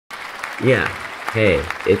Yeah, hey,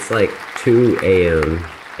 it's like 2 a.m.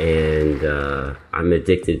 and I'm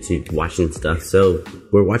addicted to watching stuff, so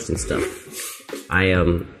we're watching stuff.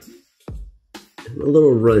 I'm a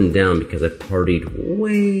little run down because I partied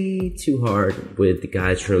way too hard with the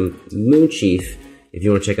guys from Moonchief. If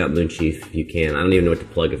you want to check out Moonchief, you can. I don't even know what to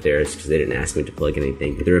plug of theirs because they didn't ask me to plug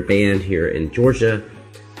anything. But they're a band here in Georgia.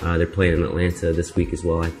 They're playing in Atlanta this week as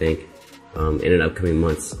well, I think, in upcoming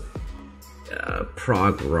months.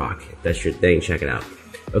 Prog rock, if that's your thing, check it out.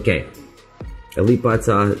 Okay, Alip Ba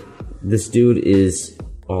Ta, this dude is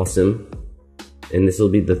awesome, and this will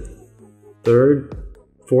be the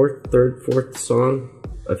fourth song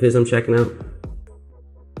of his I'm checking out.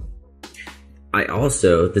 I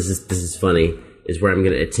also, this is funny, is where I'm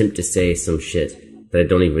gonna attempt to say some shit that I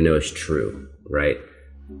don't even know is true, right?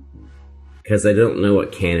 Because I don't know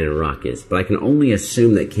what Canon Rock is, but I can only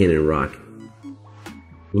assume that Canon Rock,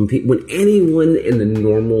 when anyone in the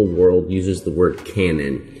normal world uses the word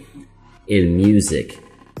canon in music,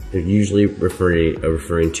 they're usually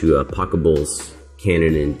referring to Pachelbel's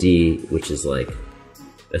Canon in D, which is like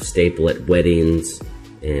a staple at weddings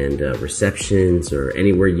and receptions or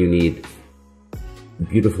anywhere you need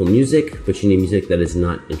beautiful music, but you need music that is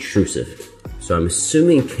not intrusive. So I'm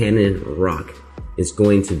assuming Canon Rock is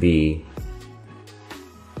going to be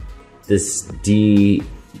this D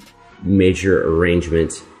major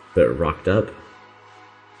arrangement, but rocked up.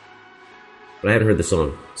 But I haven't heard the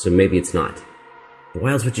song, so maybe it's not. But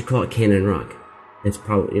why else would you call it Canon Rock? It's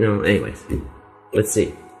probably, you know, anyways. Let's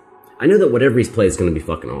see. I know that whatever he's played is gonna be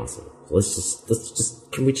fucking awesome. So let's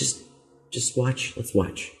just, can we just watch? Let's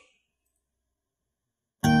watch.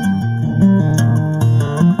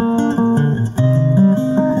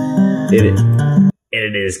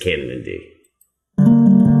 It is Canon in D.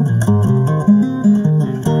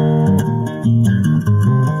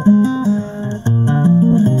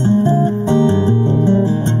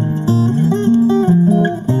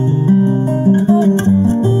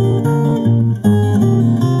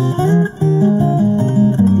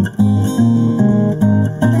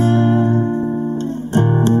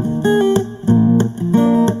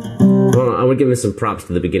 I would give him some props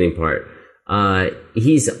to the beginning part.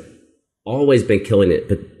 He's always been killing it,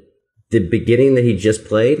 but the beginning that he just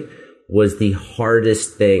played was the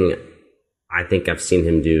hardest thing I think I've seen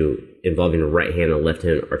him do, involving a right hand and left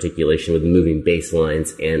hand articulation with moving bass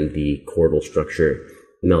lines and the chordal structure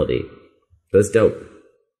melody. That's dope.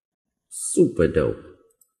 Super dope.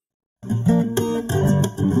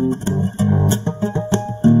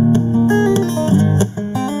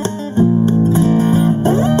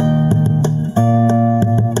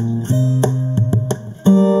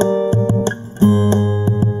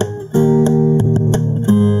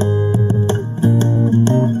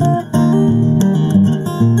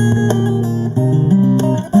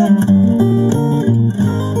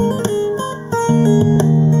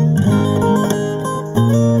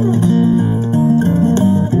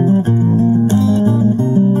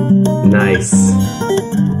 Nice.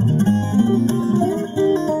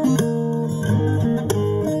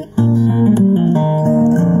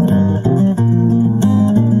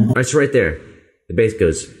 It's right there. The bass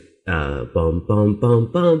goes bum bum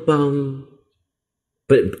bum bum bum.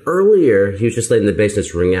 But earlier he was just letting the bass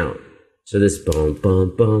notes ring out. So this bum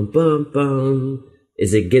bum bum bum bum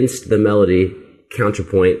is against the melody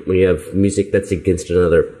counterpoint. When you have music that's against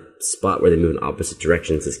another spot where they move in opposite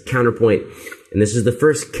directions, it's counterpoint. And this is the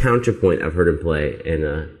first counterpoint I've heard him play, and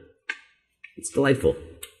it's delightful.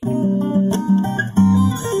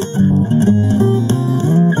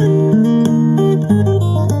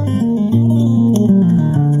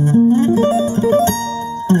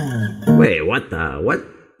 Wait, what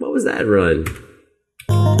was that run?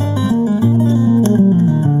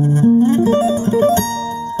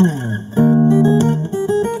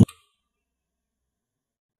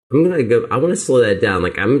 I'm gonna go, I wanna slow that down,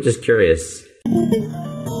 like, I'm just curious.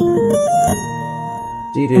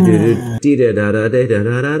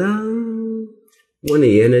 One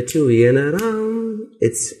E and a 2 E and a da.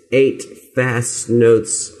 It's 8 fast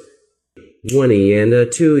notes. 1 E and a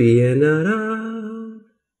 2 E and a da.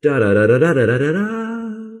 Da da da da da da da da.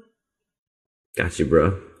 Got you,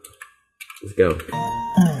 bro. Let's go.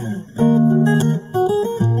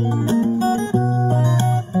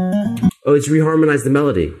 Oh, it's reharmonized the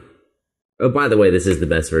melody. Oh, by the way, this is the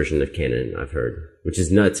best version of Canon I've heard, which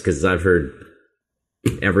is nuts because I've heard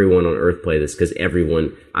everyone on earth play this, because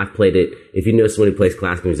everyone, I've played it. If you know someone who plays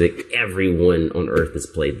classical music, everyone on earth has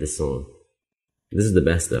played this song. This is the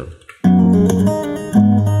best, though.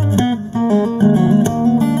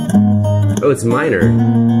 Oh, it's minor.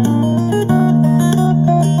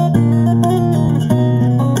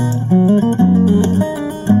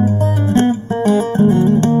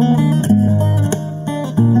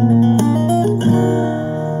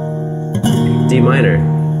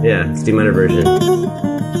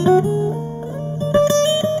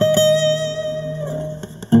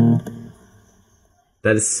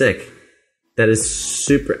 That is sick. That is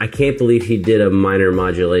super. I can't believe he did a minor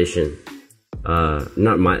modulation.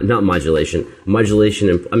 Not modulation.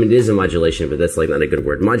 Modulation. I mean, it is a modulation, but that's like not a good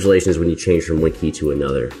word. Modulation is when you change from one key to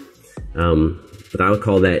another. But I would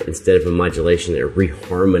call that, instead of a modulation, a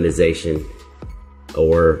reharmonization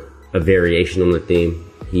or a variation on the theme.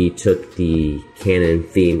 He took the Canon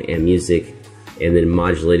theme and music and then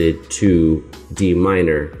modulated to D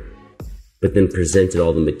minor, but then presented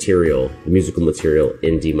all the material, the musical material,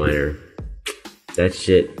 in D minor. That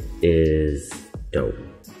shit is dope.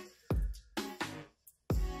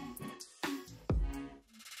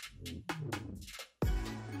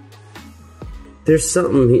 There's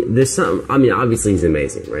something, I mean, obviously he's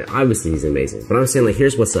amazing, right? Obviously he's amazing. But I'm saying, like,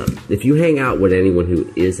 here's what's up. If you hang out with anyone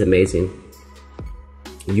who is amazing,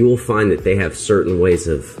 you will find that they have certain ways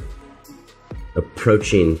of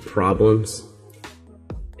approaching problems,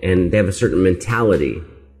 and they have a certain mentality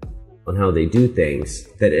on how they do things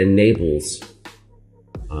that enables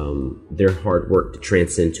their hard work to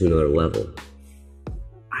transcend to another level.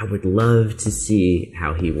 I would love to see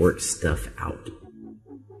how he works stuff out.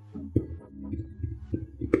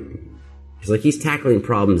 It's like he's tackling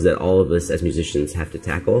problems that all of us as musicians have to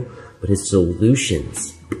tackle, but his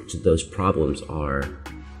solutions to those problems are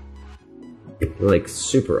like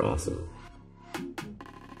super awesome.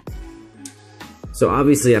 So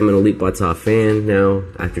obviously I'm an Alip Ba Ta fan now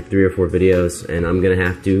after 3 or 4 videos, and I'm gonna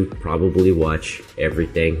have to probably watch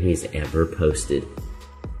everything he's ever posted.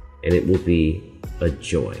 And it will be a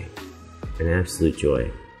joy, an absolute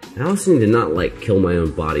joy. I also need to not like kill my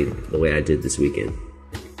own body the way I did this weekend.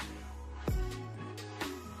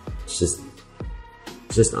 It's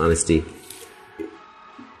just honesty.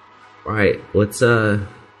 Alright, let's why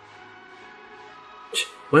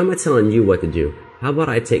am I telling you what to do? How about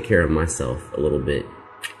I take care of myself a little bit,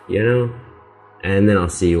 you know? And then I'll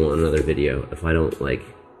see you on another video if I don't, like,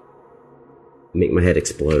 make my head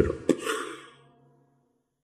explode.